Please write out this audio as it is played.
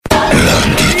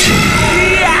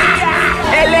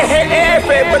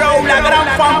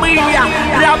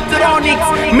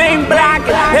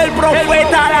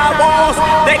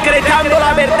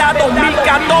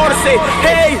norte.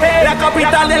 Hey, la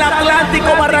capital del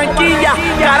Atlántico, Barranquilla.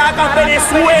 Caracas,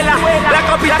 Venezuela, la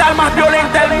capital más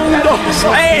violenta del mundo.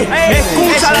 Hey,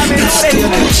 escucha la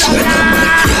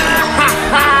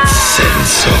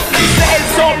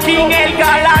Celso King, el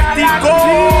galáctico.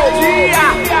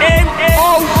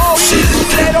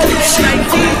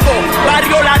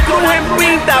 Barrio La Cruz en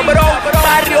pinta, bro.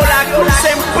 Barrio La Cruz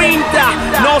en pinta.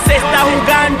 No se está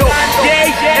jugando.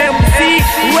 JMC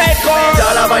Records.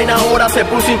 Ya la vaina ahora se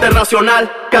puso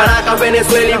internacional. Caracas,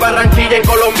 Venezuela y Barranquilla en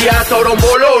Colombia.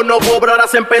 Torombolo, no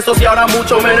cobrarás en pesos y ahora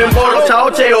mucho menos en bolos. Chao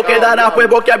cheo, quedarás pues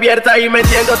boquiabierta y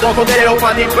metiendo todo conteo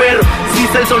pa' ti perro. Si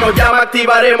Celso nos llama,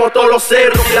 activaremos todos los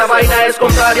cerros. Y la vaina es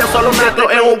contraria, solo metro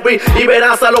en un beat. Y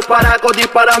verás a los paracos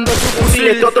disparando su fusil.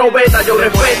 Este otro beta, yo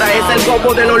respeta, es el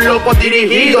combo de los locos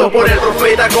dirigido por el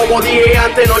Profeta. Como dije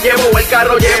antes, no llevo el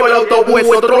carro, llevo el autobús,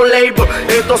 otro label.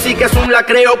 Esto sí que es un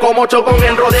lacreo, como choco en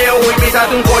el rodeo.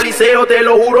 Invítate un coliseo, te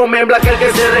lo juro, membla que el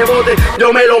que se rebote,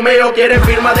 yo me lo meo. Quieren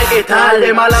firma de que tal,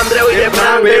 de malandreo y de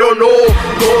plan, pero no,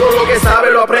 todo lo que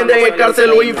sabe lo aprende en el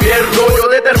cárcel o infierno. Yo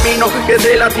determino que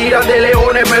se la tiran de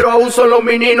leones, pero aún son los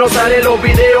meninos. Salen los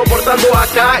videos portando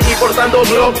acá y portando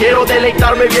glow. Quiero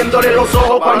deleitarme viéndole los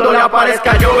ojos cuando le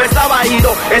aparezca. Yo estaba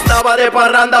ido, estaba de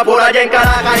parranda por allá en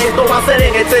Caracas. Esto va a ser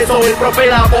en exceso. El profe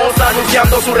La Voz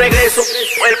anunciando su regreso.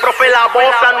 El profe La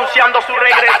Voz anunciando su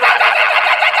regreso.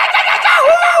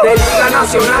 De ligas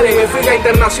nacionales, de figas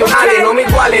internacionales, no me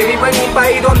iguales. Vivo en un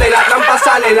país donde la trampa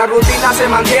sale, la rutina se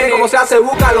mantiene, como se hace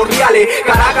busca los reales.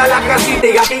 Caracas la casita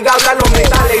y aquí hablan los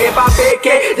metales. Que pa'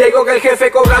 peque, llego que el jefe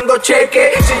cobrando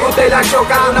cheque. Si usted la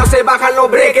choca, una se bajan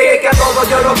los breques. Que a todos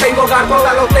yo los tengo garbo,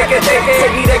 a los teque-teque.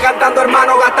 Seguiré cantando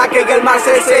hermano hasta que el mar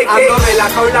se seque. Ando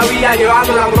relajado en la vía,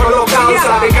 llevando la mejor los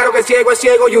causa. Bien claro que ciego es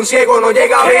ciego y un ciego no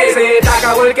llega a ver. Se te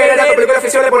acabó el querer, a tu película de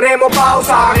ficción le ponemos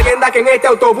pausa. Leyenda que en este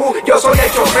autobús yo soy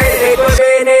el chofer. Esto es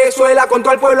Venezuela con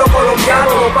todo el pueblo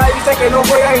colombiano. Los países que no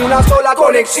juegan en una sola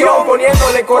conexión,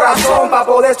 poniéndole corazón pa'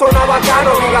 poder sonar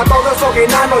bacano. Diga todo eso que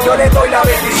enano, yo le doy la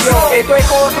bendición. Esto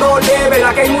es otro level,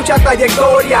 aquí hay mucha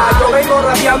trayectoria. Yo vengo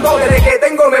rapeando desde que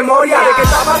tengo memoria. De que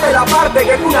estaba de la parte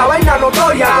que es una vaina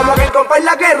notoria. Como que el compa en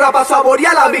la guerra pa'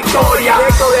 saborear la victoria.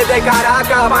 Esto desde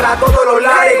Caracas para todos los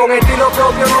lares. Con estilo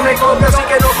propio no me copio, así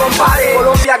que no compare.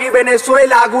 Colombia y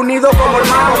Venezuela, unidos como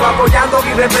hermanos, apoyando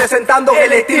y representando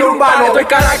el estilo urbano. Esto es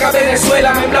Caracas,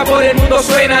 Venezuela, membla por el mundo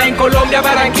suena. En Colombia,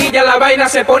 Barranquilla, la vaina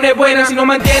se pone buena. Si no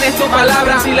mantienes tu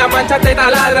palabra, si la mancha te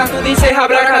taladra, tú dices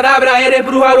abracadabra, eres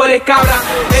bruja o eres cabra.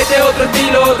 Este es otro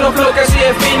estilo, otro flow que sí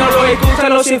es fino. Lo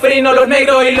escuchan los cifrinos, los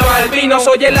negros y los albinos.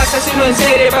 Soy el asesino en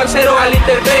serie, parcero a la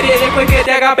intemperie. Después que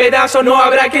te haga pedazo, no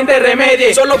habrá quien te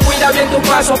remedie. Solo cuida bien tus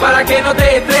pasos para que no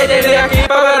te estrelles. De aquí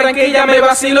pa' Barranquilla me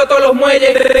vacilo todos los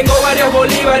muelles. Tengo varios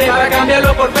bolívares para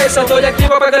cambiarlo por peso. Estoy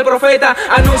activo para que el Profeta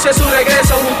anuncie su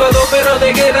regreso junto a dos perros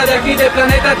de guerra de aquí del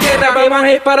planeta Tierra. Vamos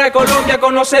es para Colombia,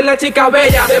 conocer las chicas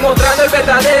bellas, demostrando el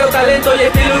verdadero talento y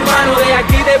estilo urbano de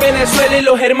aquí de Venezuela y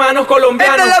los hermanos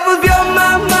colombianos. Esta es la fusión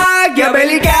más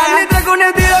maquiavélica, letra con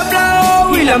estilo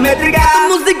flow y la métrica.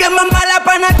 Tu música es más mala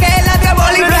pana que la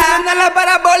diabólica, la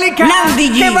parabólica.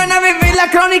 Landy, que van a vivir la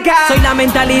crónica. Soy la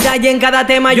mentalidad y en cada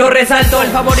tema yo resalto.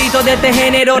 El favorito de este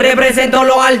género, represento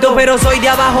lo alto. Pero soy de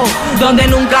abajo, donde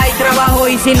nunca hay trabajo.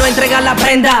 Y si no entregas la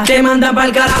prenda, te mandan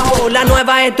pa'l carajo. La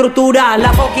nueva estructura,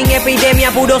 la fucking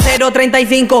epidemia. Puro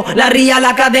 035, la Real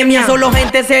Academia. Solo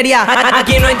gente seria,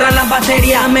 aquí no entran las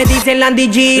bacterias. Me dicen Landy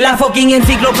G, la fucking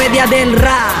enciclopedia del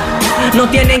rap.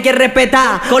 Nos tienen que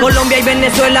respetar. Colombia y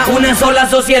Venezuela, una sola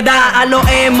sociedad. A los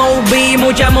MOB,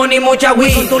 mucha money, mucha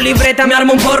weed. Con tu libreta me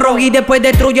armo un porro y después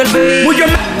destruyo el beat.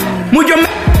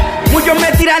 Muchos me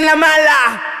tiran la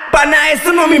mala. Pana,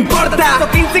 eso no me importa.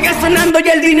 Toquín sigue sonando y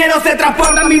el dinero se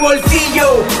transporta a mi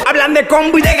bolsillo. Hablan de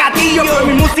combo y de gatillo.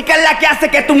 Mi música es la que hace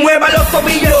que tú muevas los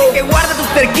tobillos. Que guarda tus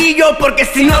cerquillos porque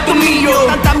si no te humillo.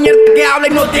 Tanta mierda que habla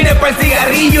y no tiene para el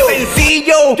cigarrillo.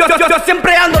 Sencillo, yo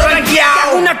siempre ando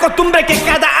rankeado. Una costumbre que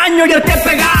cada año yo esté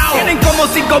pegado. Tienen como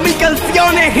 5000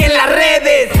 canciones en las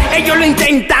redes. Ellos lo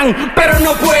intentan, pero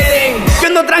no pueden. Yo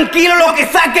ando tranquilo, lo que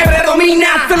saque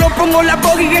predomina. Solo pongo la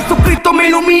voz y Jesucristo me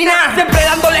ilumina. Siempre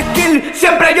dándole skill,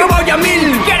 siempre yo voy a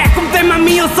 1000. ¿Quieres un tema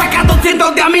mío? Saca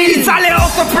 200 de a 1000. Sale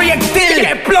otro proyectil que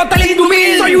explota el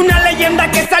indumil. Soy una leyenda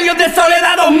que salió de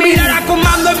Soledad 2000. Ahora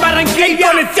comando en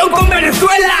Barranquilla, conexión con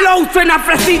Venezuela. Flow suena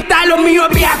fresita, lo mío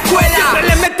es vieja escuela. Siempre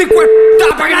le meto y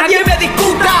cuesta para que nadie me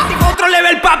discuta. Otro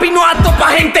level papi, no apto pa'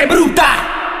 gente bruta.